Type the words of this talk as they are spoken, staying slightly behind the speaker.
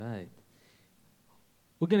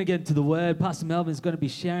We're going to get into the Word. Pastor Melvin is going to be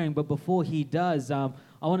sharing, but before he does, I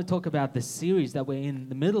want to talk about the series that we're in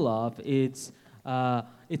the middle of. It's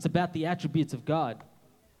about the attributes of God.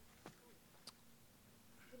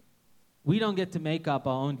 We don't get to make up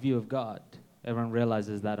our own view of God. Everyone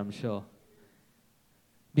realizes that, I'm sure.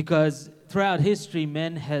 Because throughout history,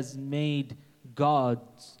 men has made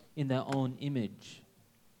gods in their own image.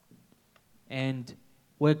 And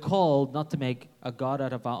we're called not to make a God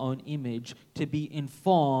out of our own image, to be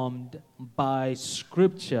informed by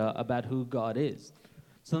Scripture about who God is.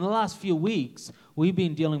 So in the last few weeks, we've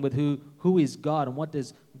been dealing with who is God and what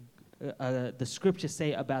does the Scripture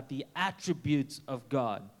say about the attributes of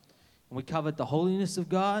God. And we covered the holiness of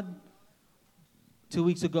God. 2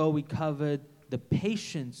 weeks ago, we covered the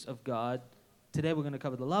patience of God. Today, we're going to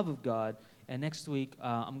cover the love of God. And next week,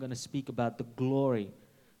 I'm going to speak about the glory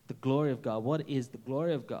of God. What is the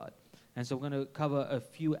glory of God? And so we're going to cover a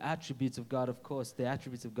few attributes of God. Of course, the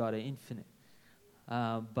attributes of God are infinite.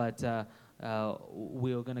 But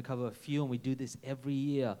we're going to cover a few, and we do this every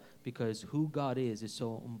year because who God is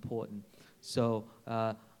so important. So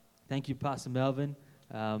thank you, Pastor Melvin.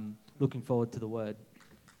 Looking forward to the Word.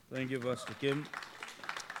 Thank you, Pastor Kim.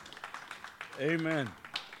 Amen.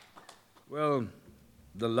 Well,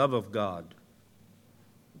 the love of God.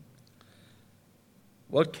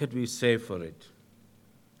 What can we say for it?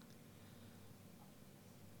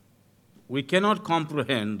 We cannot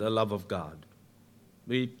comprehend the love of God.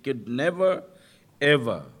 We could never,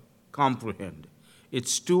 ever comprehend.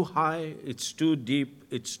 It's too high, it's too deep,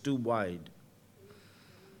 it's too wide.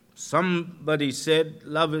 Somebody said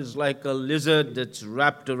love is like a lizard that's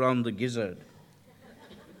wrapped around the gizzard.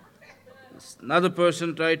 Another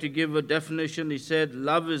person tried to give a definition. He said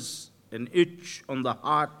love is an itch on the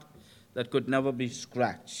heart that could never be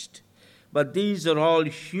scratched. But these are all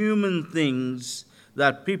human things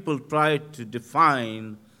that people try to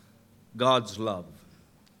define God's love.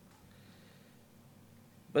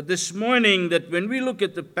 But this morning, that when we look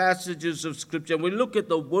at the passages of Scripture, we look at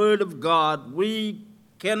the Word of God, we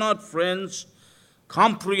cannot, friends,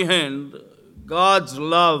 comprehend God's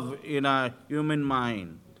love in our human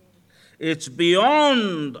mind. It's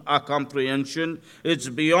beyond our comprehension. It's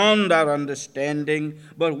beyond our understanding.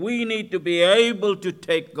 But we need to be able to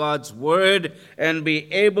take God's word and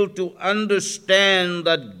be able to understand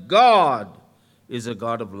that God is a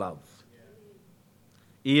God of love.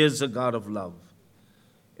 He is a God of love.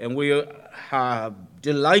 And we are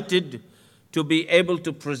delighted to be able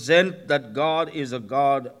to present that God is a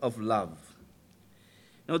God of love.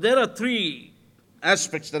 Now, there are three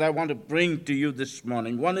aspects that I want to bring to you this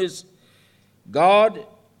morning. One is God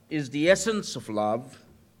is the essence of love.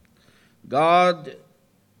 God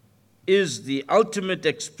is the ultimate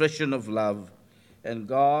expression of love. And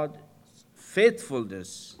God,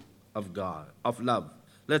 faithfulness of God, of love.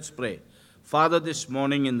 Let's pray. Father, this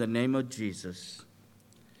morning in the name of Jesus,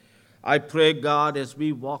 I pray, God, as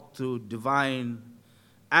we walk through divine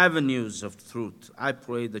avenues of truth, I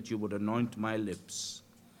pray that you would anoint my lips.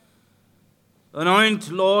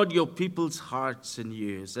 Anoint, Lord, your people's hearts and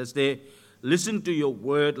ears as they listen to your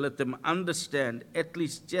word. Let them understand at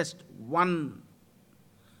least just one,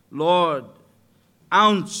 Lord,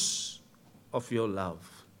 ounce of your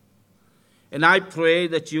love. And I pray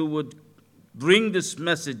that you would bring this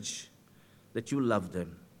message that you love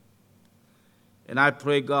them. And I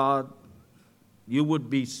pray, God, you would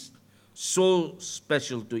be so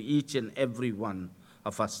special to each and every one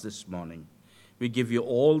of us this morning. We give you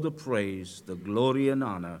all the praise, the glory, and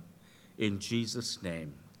honor in Jesus'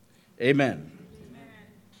 name. Amen.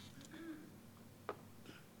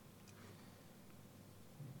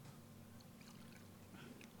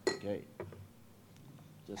 Okay.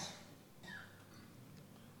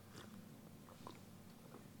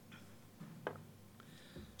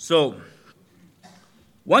 So,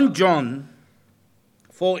 1 John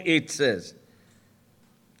 4:8 says,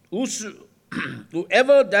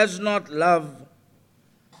 whoever does not love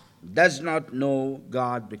does not know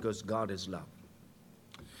God, because God is love.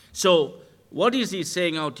 So, what is he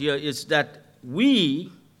saying out here is that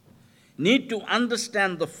we need to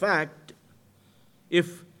understand the fact,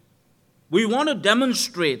 if we want to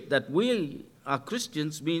demonstrate that we are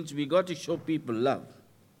Christians, means we got to show people love.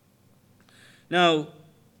 Now,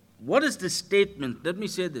 what is the statement? Let me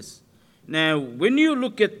say this. Now, when you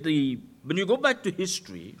go back to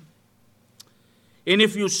history, and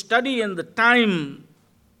if you study in the time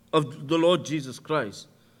of the Lord Jesus Christ,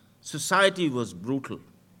 society was brutal.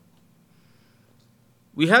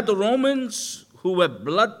 We had the Romans, who were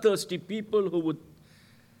bloodthirsty people who would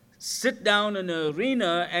sit down in an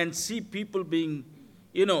arena and see people being,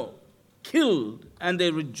 killed, and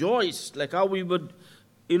they rejoiced, like how we would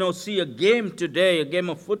see a game today, a game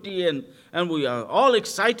of footy, and we are all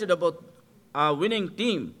excited about our winning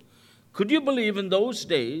team. Could you believe in those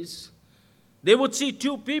days, they would see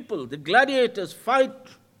two people, the gladiators, fight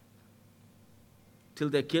till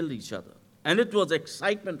they killed each other. And it was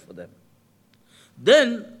excitement for them.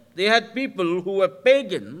 Then they had people who were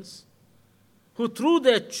pagans who threw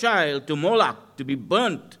their child to Moloch to be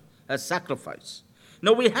burnt as sacrifice.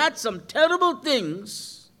 Now, we had some terrible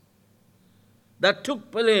things that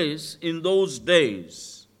took place in those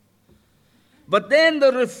days. But then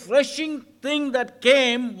the refreshing thing that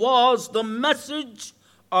came was the message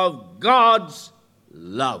of God's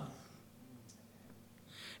love.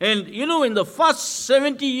 And in the first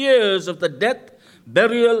 70 years of the death,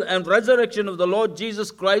 burial, and resurrection of the Lord Jesus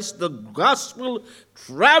Christ, the gospel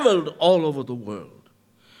traveled all over the world.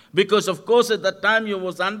 Because, of course, at that time you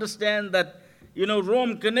must understand that,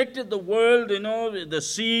 Rome connected the world, the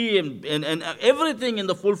sea and everything. In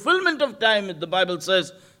the fulfillment of time, the Bible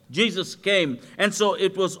says, Jesus came. And so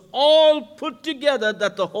it was all put together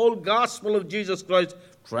that the whole gospel of Jesus Christ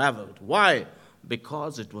traveled. Why?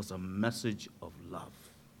 Because it was a message of love.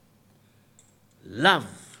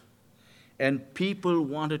 Love. And people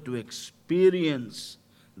wanted to experience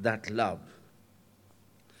that love.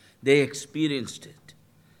 They experienced it.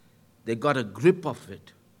 They got a grip of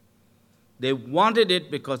it. They wanted it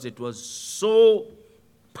because it was so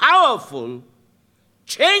powerful,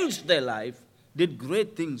 changed their life, did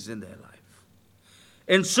great things in their life.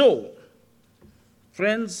 And so,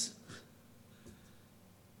 friends,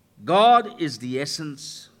 God is the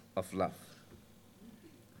essence of love.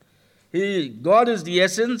 God is the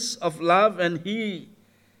essence of love, and He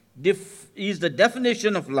is the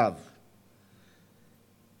definition of love.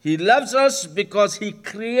 He loves us because He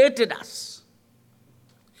created us.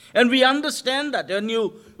 And we understand that.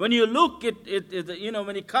 When you look at it,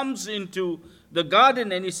 when He comes into the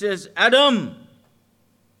garden and He says, Adam,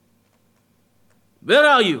 where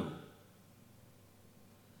are you?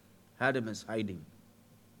 Adam is hiding.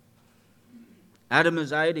 Adam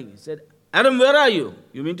is hiding. He said, Adam, where are you?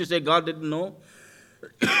 You mean to say God didn't know?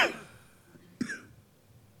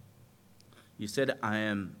 He said, I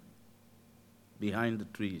am behind the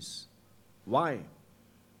trees. Why?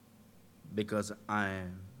 Because I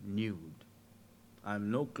am nude. I have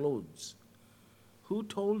no clothes. Who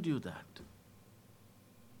told you that?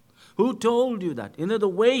 Who told you that? The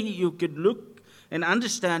way you could look and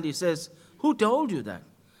understand, he says, who told you that?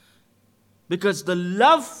 Because the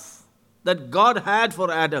love that God had for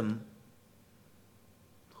Adam,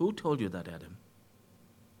 who told you that, Adam?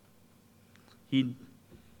 He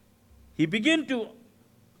began to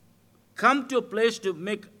come to a place to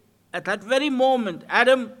make, at that very moment,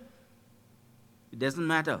 Adam, it doesn't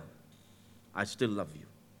matter. I still love you.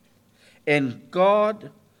 And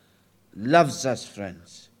God loves us,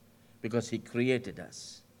 friends, because He created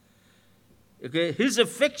us. Okay, His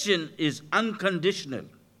affection is unconditional.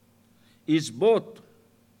 Is both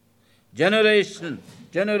generates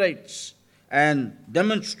and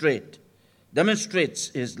demonstrates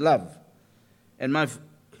His love. And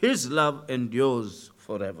His love endures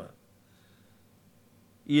forever.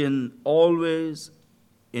 He always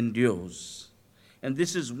endures. And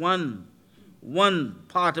this is one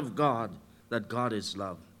part of God, that God is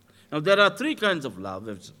love. Now, there are three kinds of love.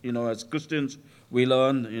 As Christians, we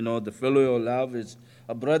learn, the filial love is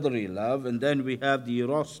a brotherly love. And then we have the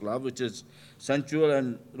eros love, which is sensual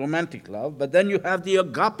and romantic love. But then you have the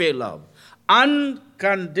agape love,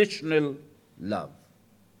 unconditional love.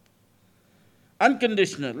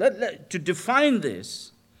 Unconditional. To define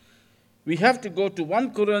this, we have to go to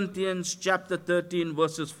 1 Corinthians chapter 13,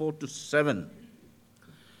 verses 4 to 7.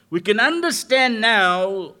 We can understand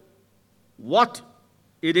now what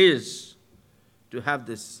it is to have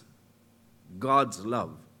this God's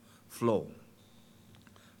love flow.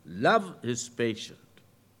 Love is patient.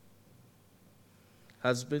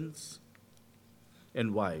 Husbands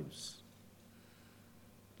and wives,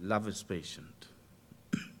 love is patient.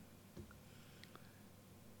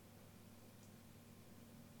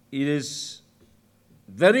 It is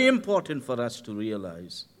very important for us to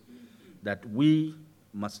realize that we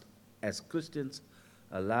must, as Christians,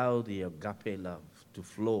 allow the agape love to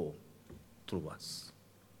flow through us.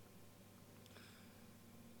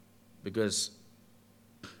 Because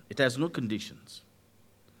it has no conditions.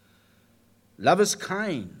 Love is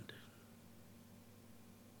kind.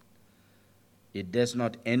 It does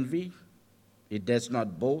not envy. It does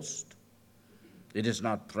not boast. It is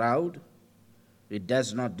not proud. It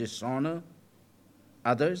does not dishonor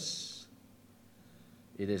others.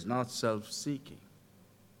 It is not self-seeking.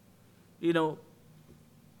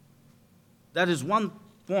 That is one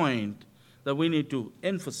point that we need to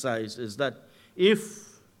emphasize is that if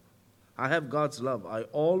I have God's love, I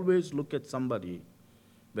always look at somebody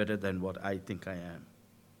better than what I think I am.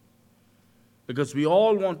 Because we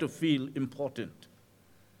all want to feel important.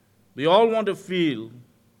 We all want to feel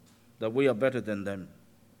that we are better than them.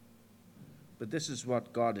 But this is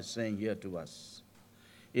what God is saying here to us.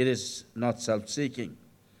 It is not self-seeking.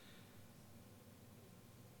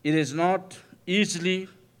 It is not easily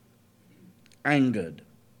angered.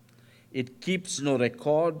 It keeps no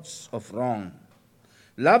records of wrong.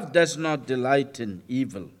 Love does not delight in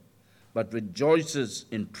evil, but rejoices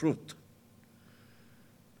in truth.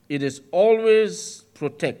 It is always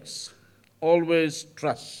protects, always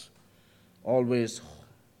trusts, always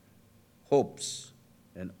hopes,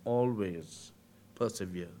 and always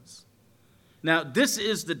perseveres. Now, this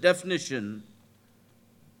is the definition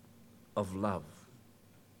of love,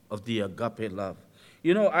 of the agape love.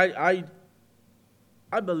 You know, I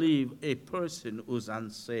believe a person who's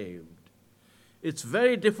unsaved, it's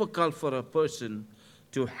very difficult for a person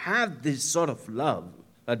to have this sort of love.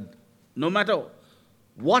 No matter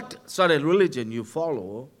what sort of religion you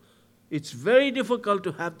follow, it's very difficult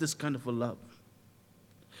to have this kind of a love.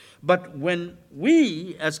 But when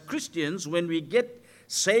we, as Christians, when we get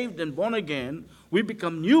saved and born again, we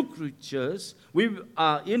become new creatures,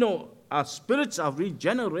 our spirits are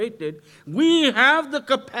regenerated, we have the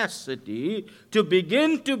capacity to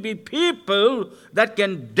begin to be people that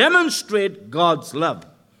can demonstrate God's love.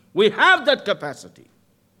 We have that capacity.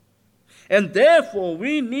 And therefore,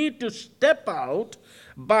 we need to step out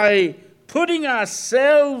by putting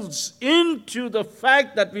ourselves into the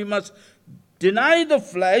fact that we must deny the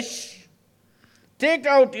flesh, take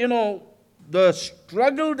out, the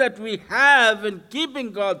struggle that we have in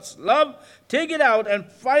keeping God's love, take it out and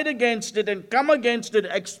fight against it and come against it,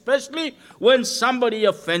 especially when somebody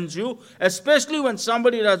offends you, especially when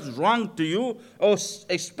somebody does wrong to you, or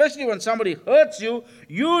especially when somebody hurts you.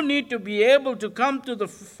 You need to be able to come to the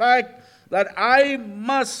fact that I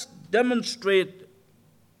must demonstrate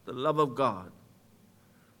the love of God,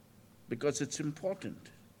 because it's important.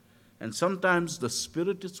 And sometimes the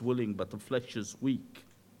spirit is willing, but the flesh is weak.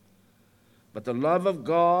 But the love of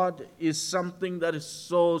God is something that is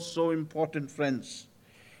so, so important, friends.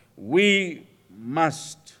 We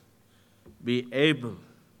must be able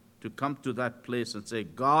to come to that place and say,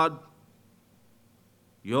 God,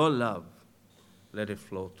 your love, let it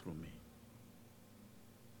flow through me.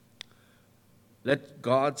 Let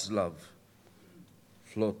God's love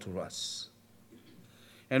flow through us.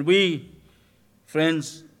 And we,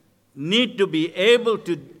 friends, need to be able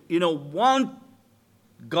to, want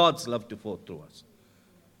God's love to flow through us.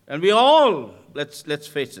 And we all, let's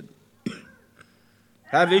face it,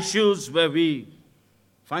 have issues where we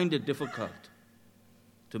find it difficult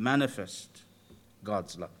to manifest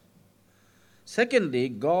God's love. Secondly,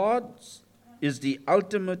 God is the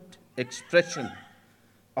ultimate expression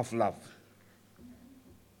of love.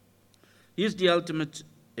 He is the ultimate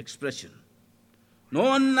expression. No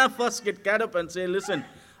one of us get caught up and say, listen,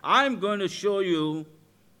 I'm going to show you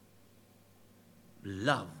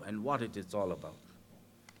love and what it is all about.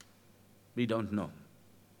 We don't know.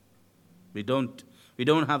 We don't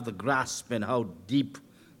have the grasp in how deep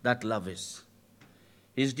that love is.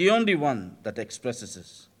 He's the only one that expresses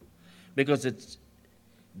this, because it's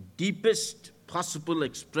deepest possible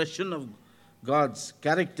expression of God's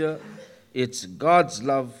character. It's God's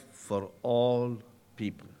love for all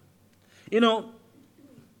people.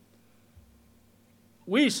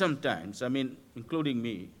 We sometimes, including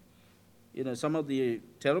me, some of the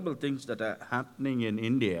terrible things that are happening in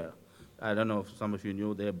India, I don't know if some of you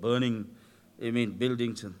knew, they're burning,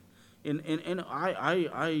 buildings. And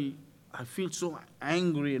I feel so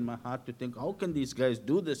angry in my heart to think, how can these guys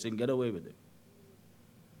do this and get away with it?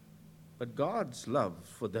 But God's love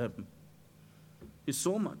for them is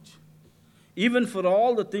so much. Even for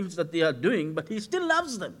all the things that they are doing, but He still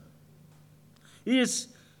loves them.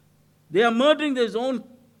 They are murdering their own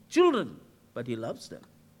children, but He loves them.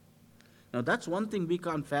 Now that's one thing we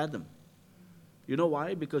can't fathom. You know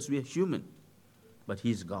why? Because we are human, but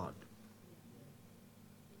He's God.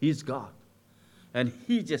 He's God. And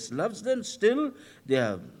He just loves them still. They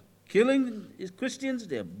are killing Christians,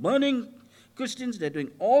 they are burning Christians, they're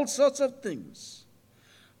doing all sorts of things.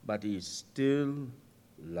 But He still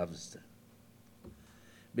loves them.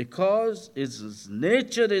 Because His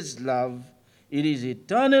nature is love, it is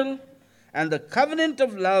eternal, and the covenant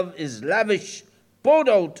of love is lavish, poured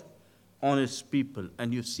out on His people.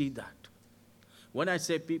 And you see that. When I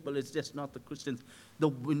say people, it's just not the Christians. The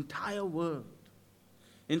entire world.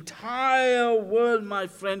 Entire world, my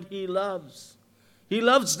friend, He loves. He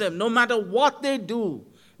loves them no matter what they do,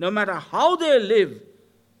 no matter how they live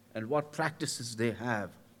and what practices they have,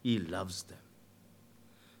 He loves them.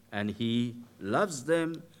 And He loves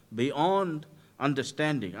them beyond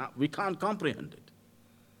understanding. We can't comprehend it,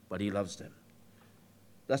 but He loves them.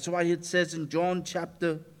 That's why it says in John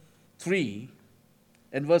chapter 3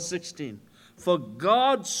 and verse 16, "For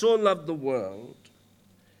God so loved the world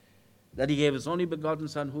that He gave His only begotten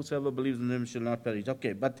Son, whosoever believes in Him shall not perish."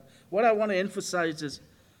 Okay, but what I want to emphasize is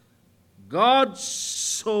God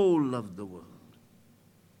so loved the world.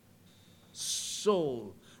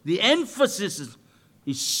 So, the emphasis is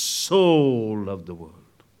He so loved the world.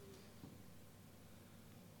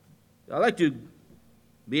 I like to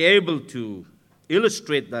be able to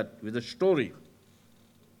illustrate that with a story.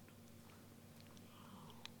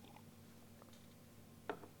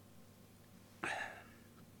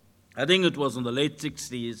 I think it was in the late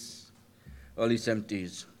 60s, early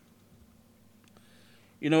 70s.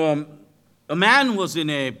 A man was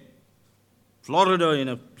in Florida, in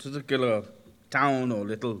a particular town or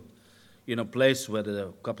little, place where there were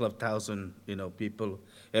a couple of thousand, people.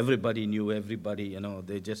 Everybody knew everybody,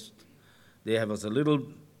 there was a little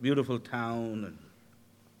beautiful town, and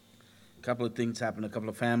a couple of things happened, a couple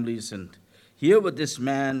of families, and here was this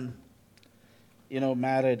man,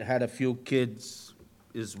 married, had a few kids.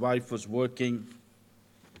 His wife was working,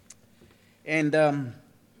 and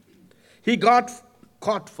he got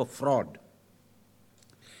caught for fraud.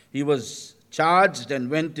 He was charged and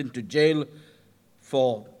went into jail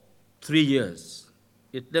for 3 years.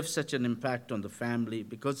 It left such an impact on the family,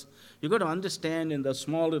 because you got to understand, in the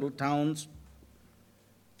small little towns,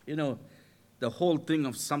 the whole thing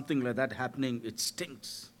of something like that happening, it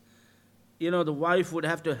stinks. The wife would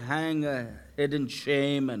have to hang her head in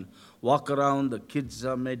shame and walk around. The kids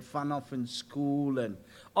are made fun of in school, and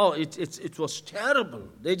it was terrible.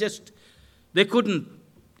 They couldn't,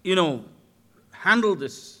 handle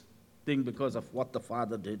this thing because of what the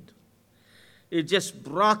father did. It just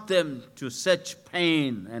brought them to such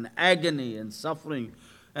pain and agony and suffering.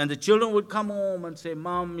 And the children would come home and say,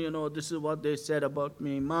 "Mom, this is what they said about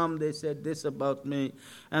me. Mom, they said this about me."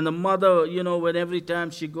 And the mother, when every time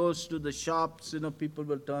she goes to the shops, people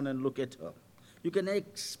will turn and look at her. You can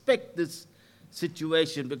expect this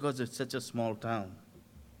situation because it's such a small town.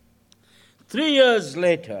 3 years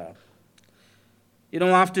later,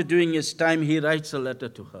 after doing his time, he writes a letter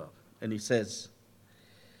to her. And he says,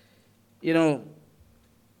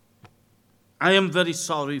 "I am very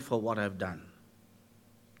sorry for what I've done.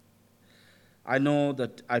 I know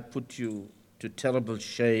that I put you to terrible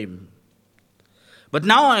shame. But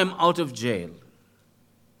now I am out of jail.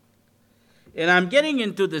 And I'm getting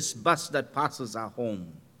into this bus that passes our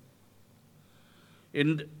home.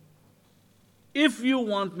 And if you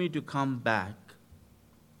want me to come back,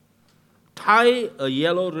 tie a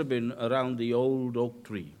yellow ribbon around the old oak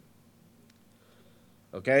tree.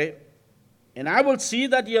 Okay? And I will see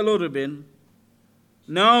that yellow ribbon,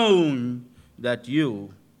 knowing that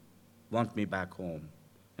you want me back home,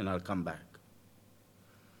 and I'll come back."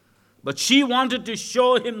 But she wanted to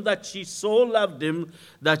show him that she so loved him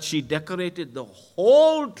that she decorated the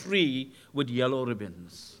whole tree with yellow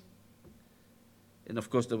ribbons. And of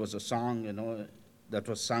course, there was a song, that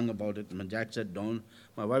was sung about it. And Jack said,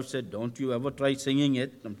 my wife said, "Don't you ever try singing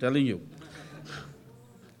it, I'm telling you."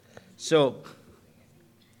 So,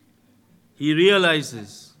 he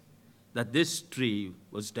realizes that this tree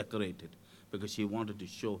was decorated because she wanted to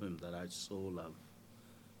show him that I so love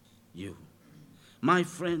you. My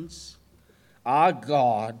friends, our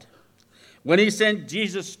God, when He sent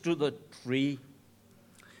Jesus to the tree,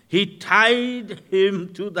 He tied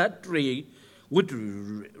Him to that tree with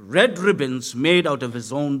red ribbons made out of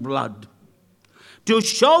His own blood to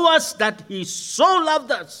show us that He so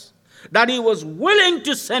loved us that He was willing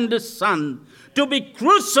to send His Son to be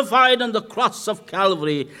crucified on the cross of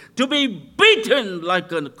Calvary, to be beaten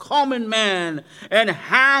like a common man and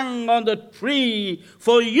hang on the tree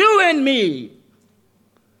for you and me.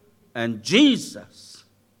 And Jesus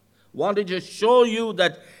wanted to show you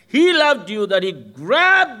that He loved you, that He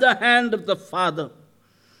grabbed the hand of the Father,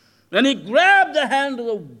 and He grabbed the hand of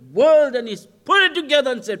the world, and He put it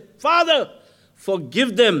together and said, "Father,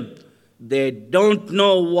 forgive them. They don't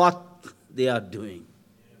know what they are doing."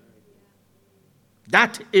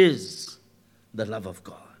 That is the love of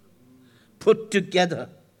God, put together,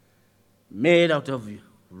 made out of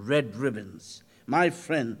red ribbons. My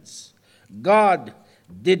friends, God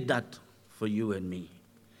did that for you and me.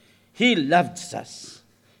 He loves us.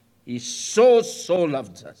 He so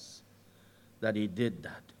loves us that He did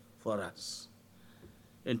that for us.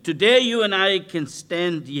 And today you and I can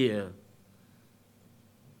stand here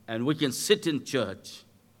and we can sit in church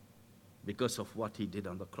because of what he did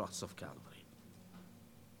on the cross of Calvary.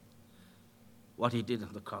 What he did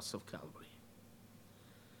on the cross of Calvary.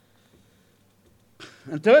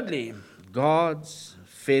 And thirdly, God's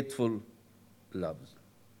faithful love.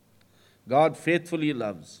 God faithfully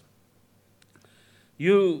loves.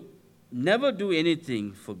 You never do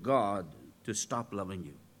anything for God to stop loving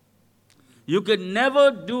you. You can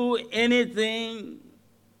never do anything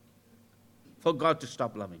for God to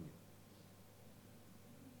stop loving you.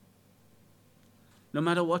 No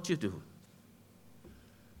matter what you do,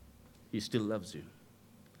 He still loves you.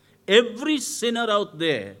 Every sinner out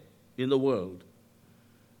there in the world,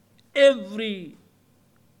 every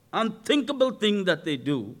unthinkable thing that they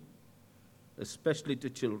do, especially to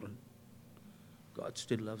children, God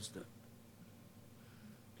still loves them.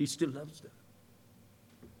 He still loves them.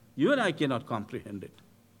 You and I cannot comprehend it.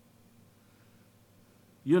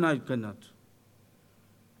 You and I cannot.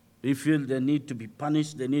 We feel they need to be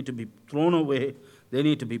punished, they need to be thrown away, they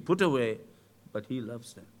need to be put away, but He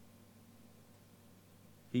loves them.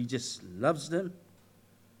 He just loves them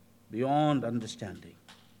beyond understanding.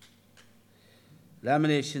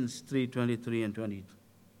 Lamentations 3:23 and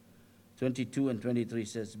 22 and 23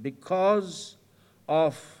 says, because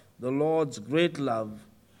of the Lord's great love,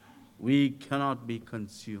 we cannot be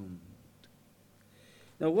consumed.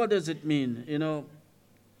 Now, what does it mean?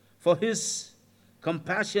 For His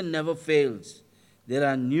compassion never fails. They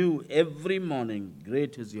are new every morning.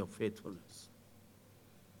 Great is your faithfulness.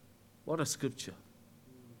 What a scripture.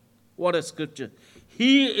 What a scripture.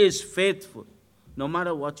 He is faithful no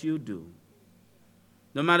matter what you do.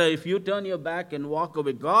 No matter if you turn your back and walk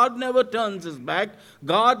away. God never turns His back.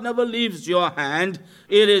 God never leaves your hand.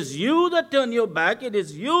 It is you that turn your back. It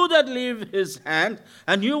is you that leave His hand.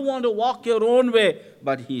 And you want to walk your own way.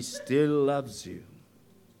 But He still loves you.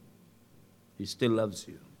 He still loves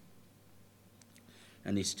you.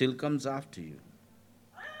 And He still comes after you.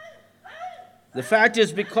 The fact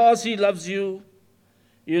is, because He loves you,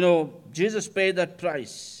 Jesus paid that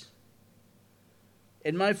price.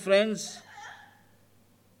 And my friends,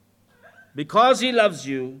 because He loves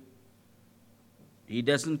you, He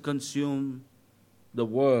doesn't consume the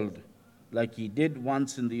world like He did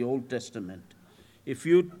once in the Old Testament. If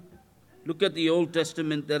you look at the Old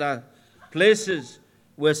Testament, there are places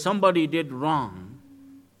where somebody did wrong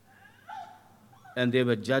and they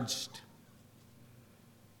were judged.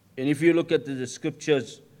 And if you look at the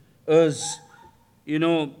scriptures,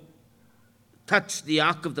 touched the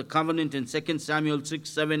Ark of the Covenant in 2 Samuel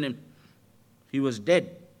 6:7, and he was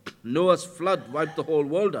dead. Noah's flood wiped the whole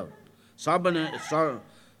world out. Sodom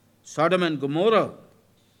and Gomorrah,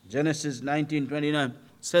 Genesis 19:29,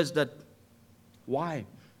 says that. Why?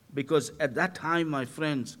 Because at that time, my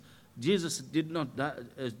friends, Jesus did not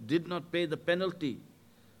pay the penalty.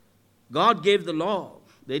 God gave the law.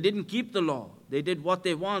 They didn't keep the law. They did what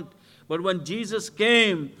they want. But when Jesus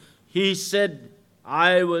came, He said,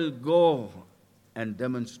 I will go and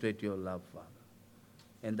demonstrate your love, Father.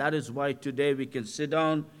 And that is why today we can sit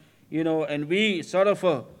down, and we sort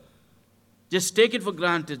of just take it for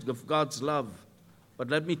granted of God's love. But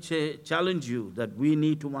let me challenge you that we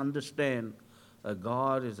need to understand that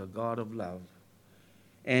God is a God of love.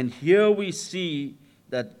 And here we see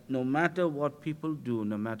that no matter what people do,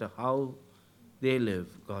 no matter how they live,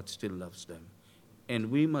 God still loves them.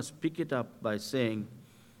 And we must pick it up by saying,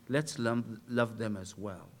 let's love them as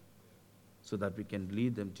well, so that we can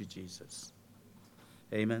lead them to Jesus.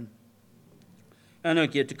 Amen. And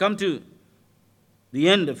okay, to come to the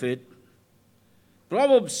end of it,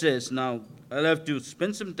 Proverbs says, now I'll have to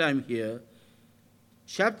spend some time here,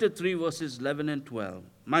 chapter 3, verses 11 and 12.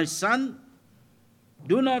 My son,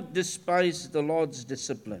 do not despise the Lord's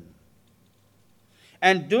discipline,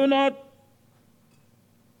 and do not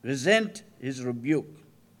resent His rebuke,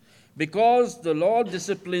 because the Lord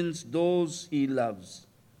disciplines those He loves.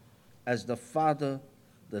 As the Father,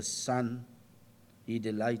 the Son, He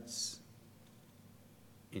delights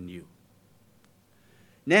in you.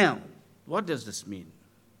 Now, what does this mean?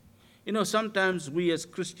 Sometimes we as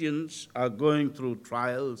Christians are going through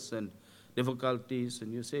trials and difficulties,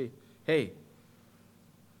 and you say, hey,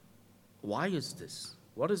 why is this?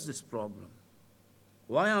 What is this problem?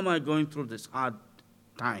 Why am I going through this hard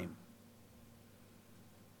time?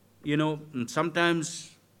 And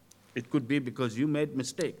sometimes it could be because you made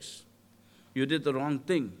mistakes. You did the wrong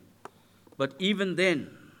thing. But even then,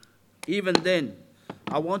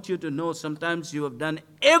 I want you to know sometimes you have done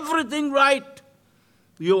everything right.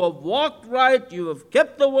 You have walked right. You have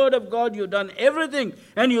kept the word of God. You've done everything.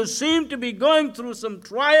 And you seem to be going through some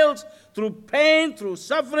trials, through pain, through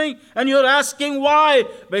suffering. And you're asking why?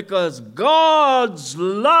 Because God's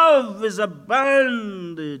love is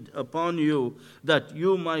abounded upon you, that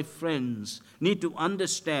you, my friends, need to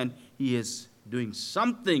understand He is doing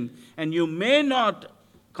something. And you may not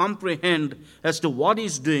comprehend as to what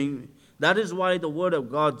He's doing. That is why the word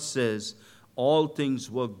of God says, all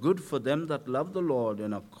things work good for them that love the Lord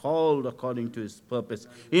and are called according to His purpose.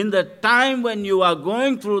 In the time when you are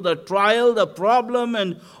going through the trial, the problem,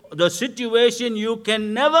 and the situation, you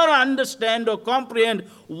can never understand or comprehend,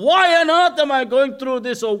 why on earth am I going through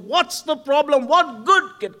this, or what's the problem? What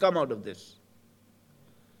good can come out of this?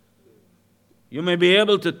 You may be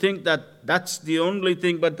able to think that that's the only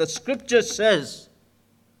thing, but the scripture says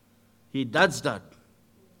He does that.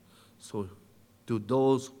 So, to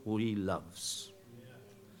those who He loves.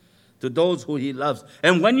 To those who He loves.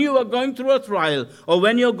 And when you are going through a trial, or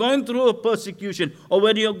when you're going through a persecution, or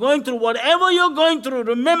when you're going through whatever you're going through,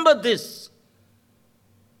 remember this.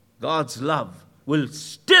 God's love will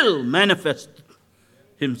still manifest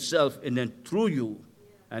Himself in and through you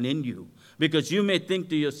and in you. Because you may think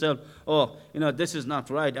to yourself, oh, this is not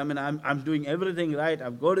right. I mean, I'm doing everything right. I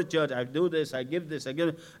go to church, I do this, I give this,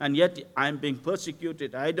 and yet I'm being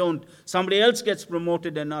persecuted. Somebody else gets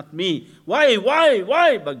promoted and not me. Why?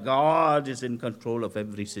 But God is in control of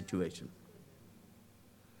every situation.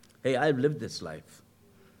 Hey, I've lived this life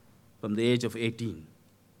from the age of 18.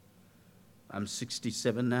 I'm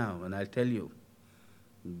 67 now, and I'll tell you,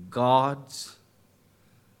 God's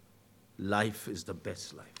life is the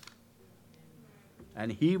best life. And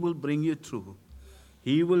He will bring you through.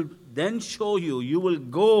 He will then show you. You will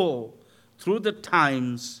go through the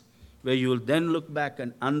times where you will then look back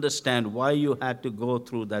and understand why you had to go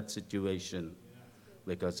through that situation.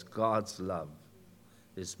 Because God's love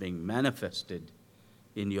is being manifested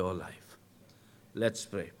in your life. Let's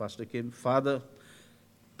pray. Pastor Kim, Father,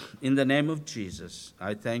 in the name of Jesus,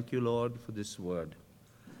 I thank you, Lord, for this word.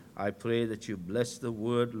 I pray that you bless the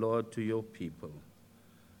word, Lord, to your people.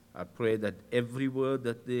 I pray that every word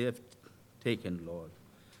that they have taken, Lord,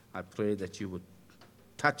 I pray that you would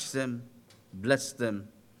touch them, bless them,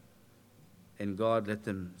 and God, let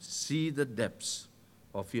them see the depths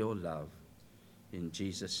of your love. In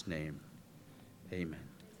Jesus' name, amen.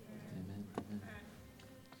 Amen. Amen.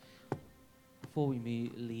 Before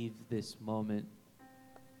we leave this moment,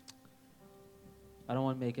 I don't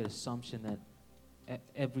want to make an assumption that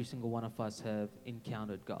every single one of us have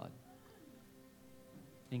encountered God.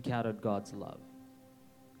 Encountered God's love.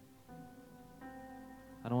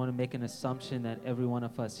 I don't want to make an assumption that every one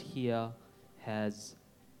of us here has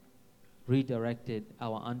redirected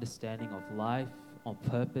our understanding of life, of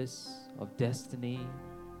purpose, of destiny,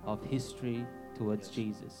 of history towards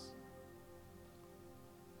Jesus.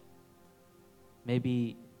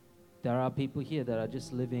 Maybe there are people here that are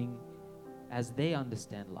just living as they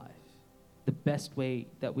understand life, the best way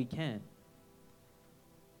that we can.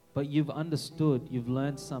 But you've understood, you've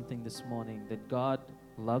learned something this morning, that God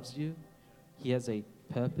loves you. He has a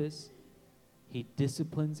purpose. He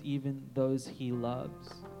disciplines even those He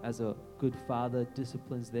loves, as a good father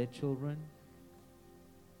disciplines their children.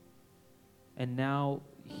 And now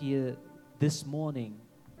here, this morning,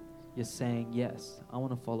 you're saying, yes, I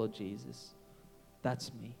want to follow Jesus.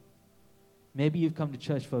 That's me. Maybe you've come to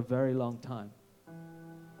church for a very long time.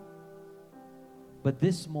 But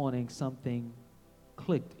this morning, something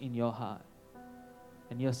clicked in your heart.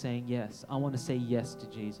 And you're saying, yes, I want to say yes to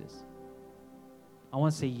Jesus. I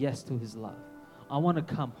want to say yes to His love. I want to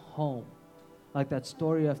come home. Like that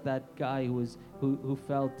story of that guy who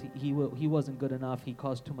felt he wasn't good enough. He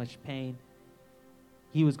caused too much pain.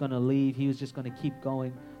 He was going to leave. He was just going to keep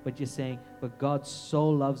going. But you're saying, but God so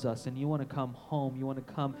loves us. And you want to come home. You want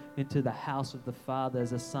to come into the house of the Father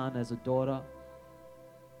as a son, as a daughter.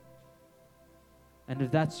 And if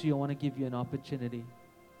that's you, I want to give you an opportunity.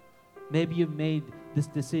 Maybe you've made this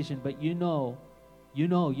decision, but you know you're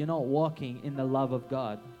not walking in the love of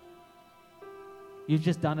God. You've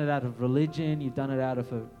just done it out of religion. You've done it out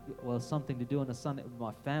of something to do on a Sunday with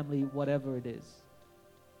my family, whatever it is.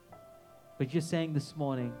 But you're saying this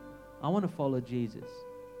morning, I want to follow Jesus.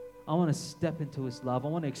 I want to step into His love. I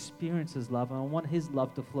want to experience His love. And I want His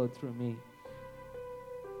love to flow through me.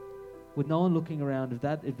 With no one looking around,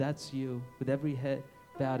 if that's you, with every head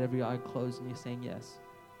bowed, every eye closed, and you're saying yes.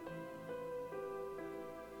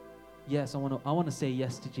 Yes, I want to say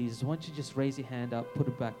yes to Jesus. Why don't you just raise your hand up, put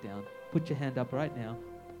it back down. Put your hand up right now.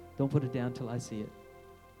 Don't put it down till I see it.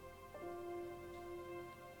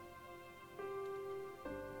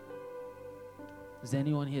 Is there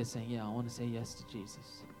anyone here saying, yeah, I want to say yes to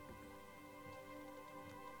Jesus?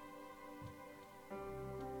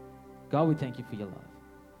 God, we thank you for your love.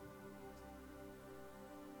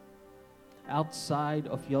 Outside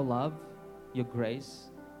of your love, your grace,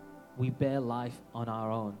 we bear life on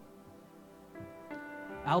our own.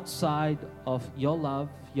 Outside of your love,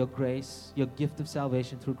 your grace, your gift of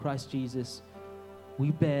salvation through Christ Jesus,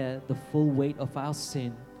 we bear the full weight of our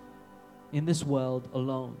sin in this world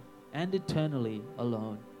alone and eternally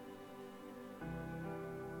alone.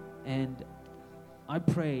 And I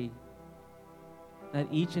pray that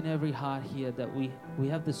each and every heart here, that we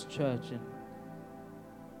have this church, and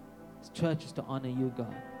this church is to honor you,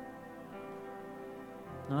 God.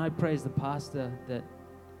 And I pray as the pastor that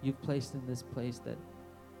you've placed in this place, that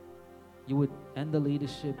you would, and the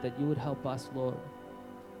leadership, that you would help us, Lord,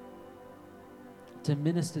 to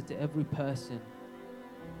minister to every person,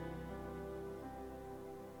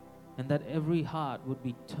 and that every heart would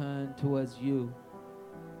be turned towards you,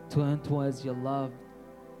 turned towards your love,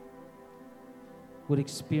 would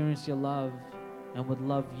experience your love and would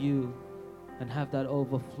love you and have that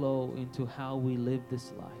overflow into how we live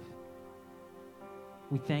this life.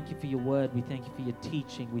 We thank you for your word. We thank you for your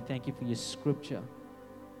teaching. We thank you for your scripture,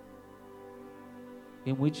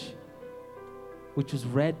 in which was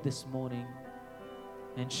read this morning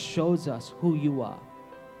and shows us who you are.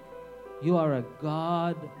 You are a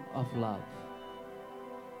God of love.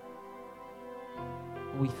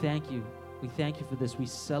 And we thank you. We thank you for this. We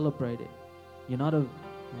celebrate it. You're not a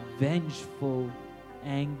vengeful,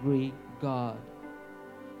 angry God.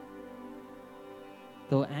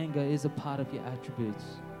 Though anger is a part of your attributes,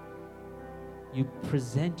 you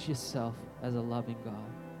present yourself as a loving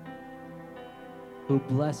God who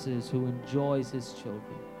blesses, who enjoys his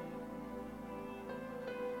children.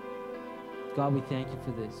 God, we thank you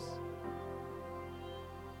for this.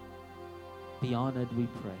 Be honored, we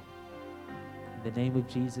pray. In the name of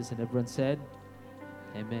Jesus, and everyone said,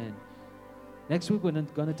 amen. Next week, we're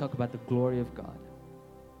going to talk about the glory of God.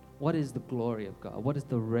 What is the glory of God? What is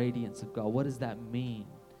the radiance of God? What does that mean?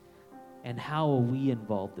 And how are we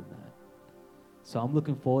involved in that? So I'm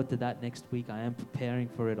looking forward to that next week. I am preparing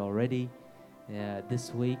for it already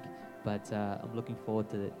this week, but I'm looking forward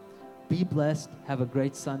to it. Be blessed. Have a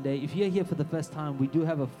great Sunday. If you're here for the first time, we do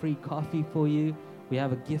have a free coffee for you. We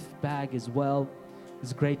have a gift bag as well.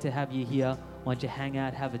 It's great to have you here. Why don't you hang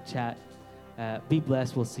out, have a chat. Be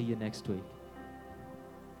blessed. We'll see you next week.